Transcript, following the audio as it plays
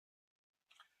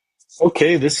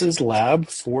Okay, this is Lab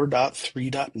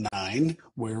 4.3.9,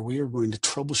 where we are going to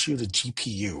troubleshoot a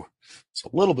GPU. So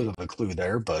a little bit of a clue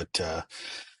there, but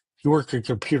you work at a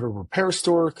computer repair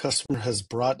store, customer has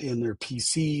brought in their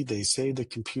PC, they say the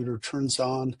computer turns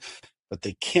on, but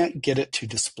they can't get it to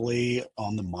display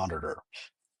on the monitor.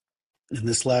 In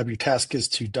this lab, your task is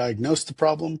to diagnose the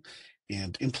problem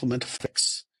and implement a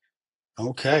fix.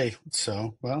 Okay,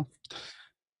 so, well,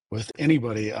 with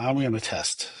anybody, I'm going to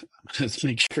test. Let's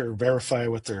make sure, verify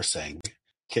what they're saying.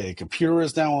 Okay, computer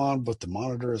is now on, but the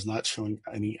monitor is not showing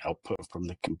any output from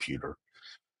the computer.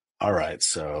 All right,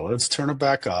 so let's turn it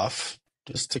back off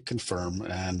just to confirm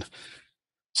and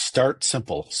start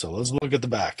simple. So let's look at the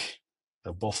back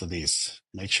of both of these.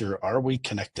 Make sure, are we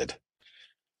connected?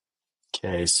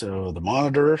 Okay, so the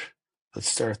monitor, let's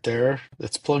start there.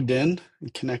 It's plugged in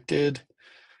and connected.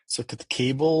 Let's look at the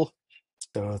cable.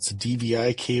 So it's a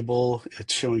DVI cable.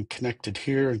 It's showing connected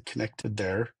here and connected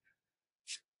there.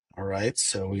 All right,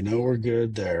 so we know we're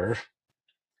good there.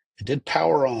 It did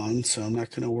power on, so I'm not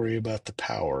going to worry about the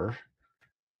power,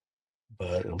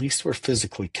 but at least we're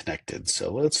physically connected.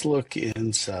 So let's look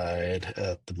inside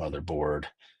at the motherboard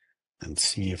and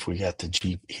see if we got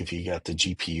if you got the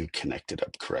GPU connected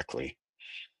up correctly.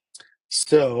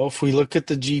 So if we look at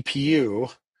the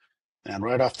GPU, and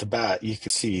right off the bat, you can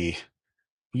see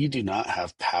we do not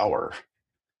have power.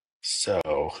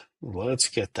 So let's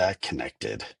get that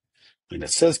connected. I mean,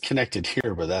 it says connected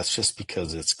here, but that's just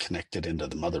because it's connected into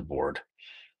the motherboard.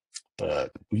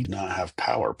 But we do not have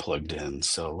power plugged in.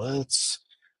 So let's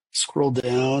scroll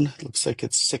down. It looks like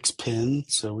it's 6-pin.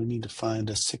 So we need to find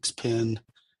a 6-pin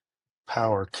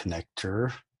power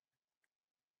connector.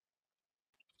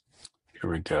 Here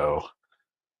we go.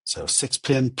 So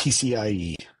 6-pin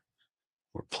PCIe.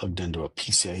 We're plugged into a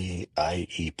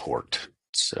PCIe port.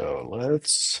 So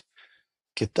let's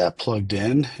get that plugged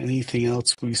in. Anything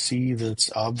else we see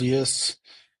that's obvious?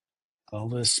 All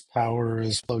this power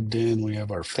is plugged in. We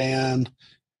have our fan.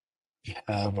 We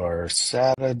have our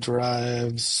SATA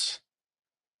drives.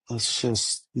 Let's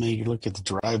just look at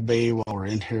the drive bay while we're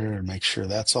in here and make sure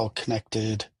that's all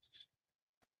connected.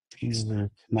 These are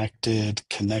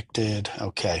connected.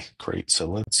 Okay, great. So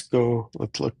let's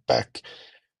look back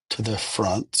to the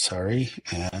front, sorry,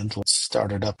 and let's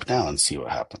start it up now and see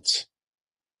what happens.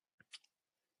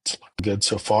 It's looking good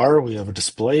so far. We have a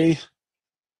display.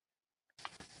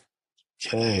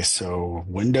 Okay, so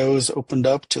Windows opened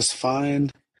up just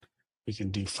fine. We can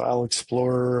do File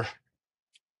Explorer.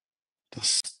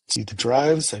 Just see the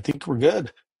drives. I think we're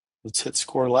good. Let's hit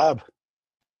Score Lab.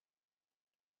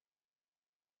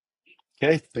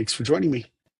 Okay, thanks for joining me.